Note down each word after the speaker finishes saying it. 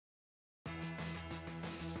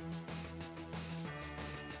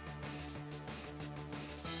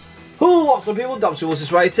What's up people, Dobbsyrules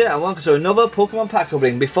is right here and welcome to another Pokemon pack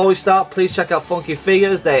opening. Before we start, please check out Funky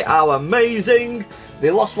Figures, they are amazing. They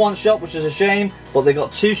lost one shop, which is a shame, but they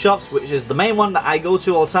got two shops, which is the main one that I go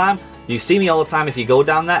to all the time. You see me all the time if you go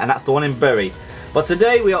down there, and that's the one in Bury. But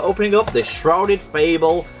today we are opening up the Shrouded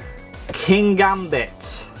Fable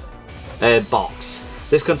Kingambit box.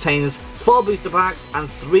 This contains 4 booster packs and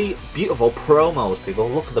 3 beautiful promos, people.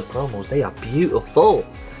 Look at the promos, they are beautiful.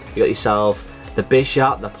 You got yourself the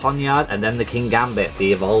Bishop, the Poniard, and then the Kingambit,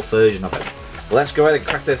 the evolved version of it. Let's go ahead and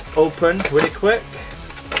crack this open really quick.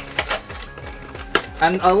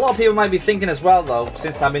 And a lot of people might be thinking as well though,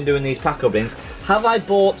 since I've been doing these pack openings, have I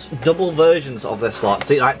bought double versions of this lot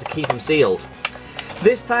to keep them sealed?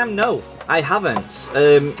 This time, no, I haven't.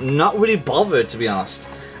 Not really bothered, to be honest.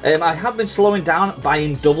 I have been slowing down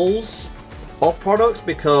buying doubles of products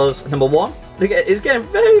because, number one, it's getting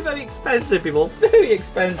very, very expensive, people. Very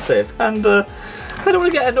expensive. And I don't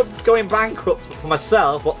want to end up going bankrupt for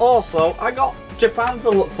myself, but also I got Japan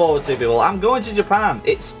to look forward to, people. I'm going to Japan.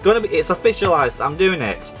 It's officialized. I'm doing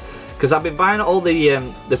it because I've been buying all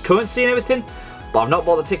the currency and everything, but I've not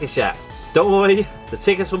bought the tickets yet. Don't worry, the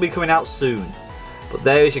tickets will be coming out soon. But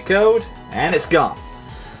there is your code, and it's gone.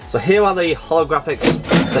 So here are the holographics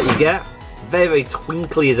that you get. Very, very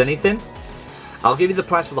twinkly as anything. I'll give you the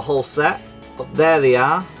price for the whole set. But there they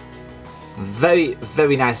are. Very,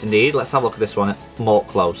 very nice indeed. Let's have a look at this one more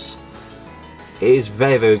close. It is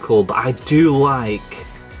very, very cool, but I do like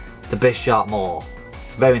the Bishop more.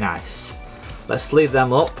 Very nice. Let's sleeve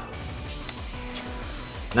them up.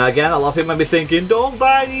 Now again, a lot of people might be thinking, don't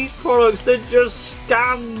buy these products, they're just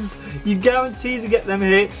scams. You guarantee to get them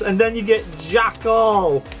hits and then you get jack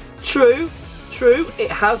all. True,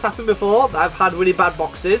 it has happened before. I've had really bad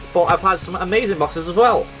boxes, but I've had some amazing boxes as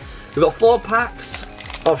well. We've got 4 packs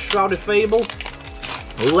of Shrouded Fable.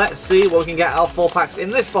 Let's see what we can get out of 4 packs in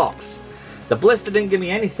this box. The blister didn't give me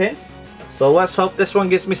anything, so let's hope this one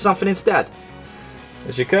gives me something instead.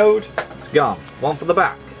 There's your code. It's gone. One for the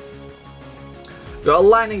back. We've got a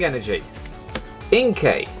Lightning Energy,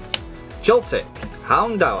 Inkay, Joltik,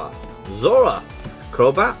 Houndour, Zora,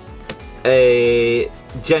 Crobat, a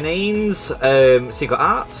Janine's Secret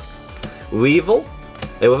Art, Weevil,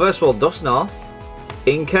 a Reversible Dusknoir,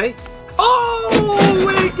 Inkay. Oh,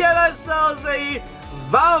 we get ourselves a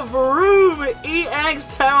Vavroom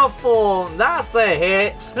EX Terraform. That's a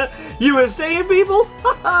hit. You were saying, people?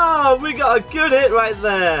 Haha, we got a good hit right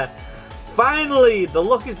there. Finally, the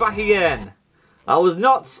luck is back again. I was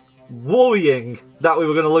not worrying that we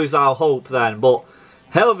were going to lose our hope then, but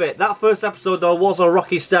hell of it. That first episode though was a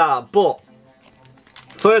rocky start, but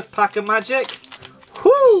first pack of magic,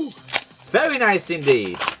 whoo, very nice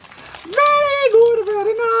indeed. Very good,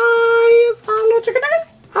 very nice. Hello chicken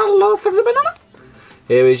nugget. Hello sexy banana.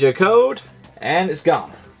 Here is your code, and it's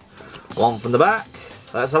gone. One from the back.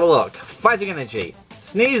 Let's have a look. Fighting Energy,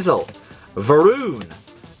 Sneasel, Varoon,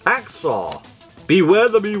 Axor, Beware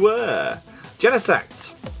the Beware,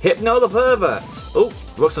 Genesect, Hypno the Pervert. Oh,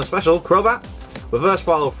 Ruxin Special, Crobat, Reverse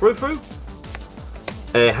Wild Frou-Frou,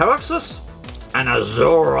 a Heroxus, and a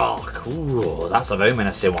Zoroark. Ooh, that's a very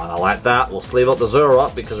menacing one. I like that. We'll sleeve up the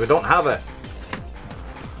Zoroark because we don't have it.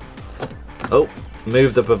 Oh,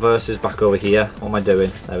 move the reverses back over here. What am I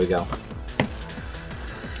doing? There we go.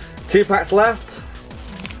 2 packs left.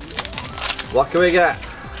 What can we get?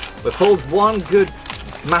 We pulled one good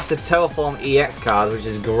massive Terraform EX card, which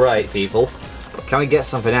is great, people. But can we get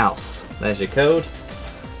something else? There's your code.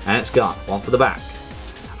 And it's gone. One for the back.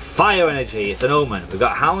 Fire Energy. It's an Omen. We've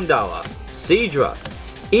got Houndour, Seadra,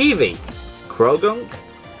 Eevee, Krogunk,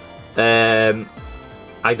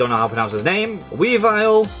 I don't know how to pronounce his name,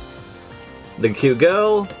 Weavile, the cute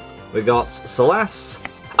girl, we got Celeste.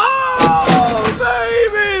 Oh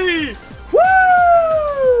baby!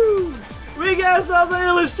 Woo! We get ourselves an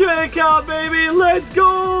illustrated card, baby, let's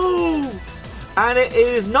go! And it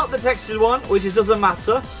is not the textured one, which doesn't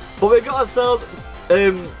matter, but we got ourselves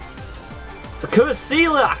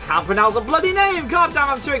Cursealer. I can't pronounce a bloody name, god damn,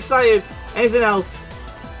 I'm too excited. Anything else?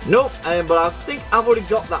 Nope, but I think I've already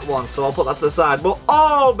got that one, so I'll put that to the side. But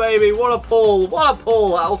oh baby, what a pull, what a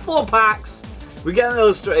pull. Out of 4 packs, we get an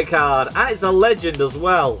illustrated card, and it's a legend as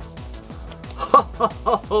well.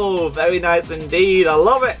 Oh, very nice indeed, I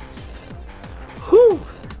love it. Whew.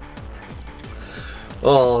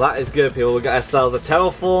 Oh, that is good, people. We get ourselves a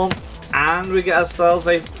Terraform, and we get ourselves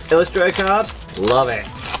a illustrated card. Love it.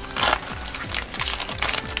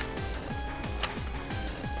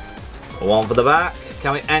 One for the back.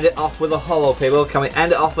 Can we end it off with a holo, people? Can we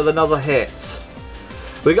end it off with another hit?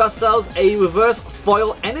 We got ourselves a reverse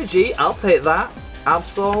foil energy. I'll take that.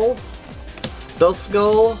 Absol,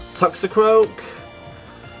 Duskull, Toxicroak,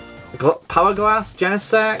 Power Glass,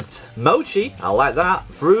 Genesect, Mochi, I like that,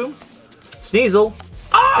 Vroom, Sneasel.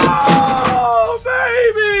 Oh,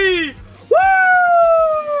 baby!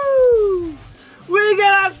 Woo! We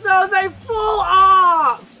get ourselves a full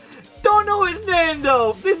art! Don't know its name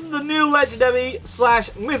though. This is the new legendary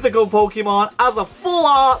 / mythical Pokemon as a full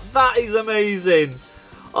art. That is amazing.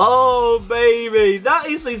 Oh baby, that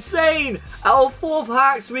is insane. Out of 4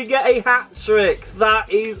 packs we get a hat trick. That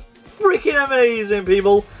is freaking amazing,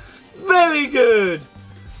 people. Very good.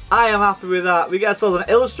 I am happy with that. We get ourselves an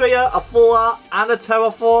Illustrator, a full art, and a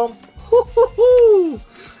Terraform.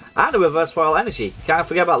 And a Reverse Royal Energy. Can't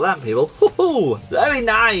forget about them, people. Very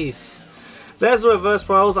nice. There's the Reverse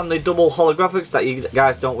Royals and the double holographics that you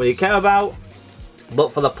guys don't really care about.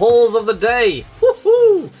 But for the pulls of the day,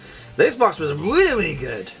 this box was really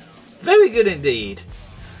good. Very good indeed.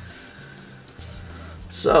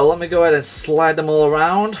 So let me go ahead and slide them all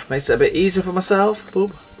around. Makes it a bit easier for myself.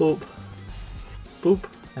 Boop, boop, boop,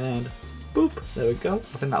 and boop. There we go.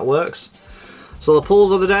 I think that works. So the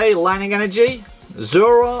pulls of the day, Lightning Energy,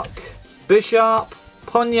 Zoroark, Bisharp,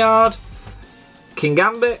 Ponyard,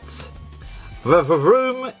 Kingambit,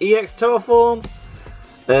 Vroom, EX Terraform,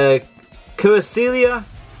 Curacelia,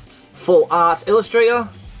 Full Art Illustrator,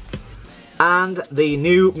 and the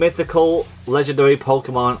new mythical legendary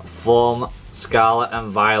Pokemon from Scarlet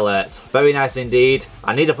and Violet. Very nice indeed.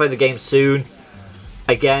 I need to play the game soon,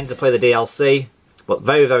 again, to play the DLC, but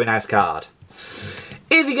very, very nice card.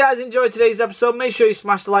 If you guys enjoyed today's episode, make sure you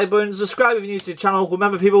smash the like button, subscribe if you're new to the channel.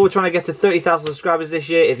 Remember, people, we're trying to get to 30,000 subscribers this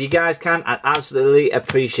year. If you guys can, I'd absolutely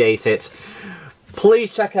appreciate it.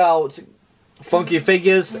 Please check out Funky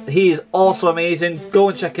Figures. He is also amazing. Go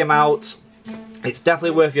and check him out. It's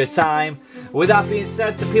definitely worth your time. With that being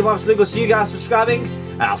said, the people absolutely go see you guys subscribing,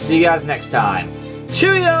 and I'll see you guys next time.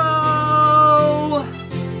 Cheerio!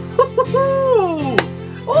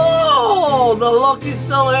 Oh, the luck is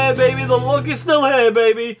still here, baby. The luck is still here,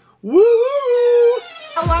 baby. Woo!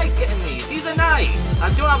 I like getting these. These are nice. I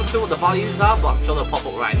don't have a clue what the values are, but I'm sure they'll pop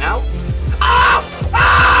up right now. Ah!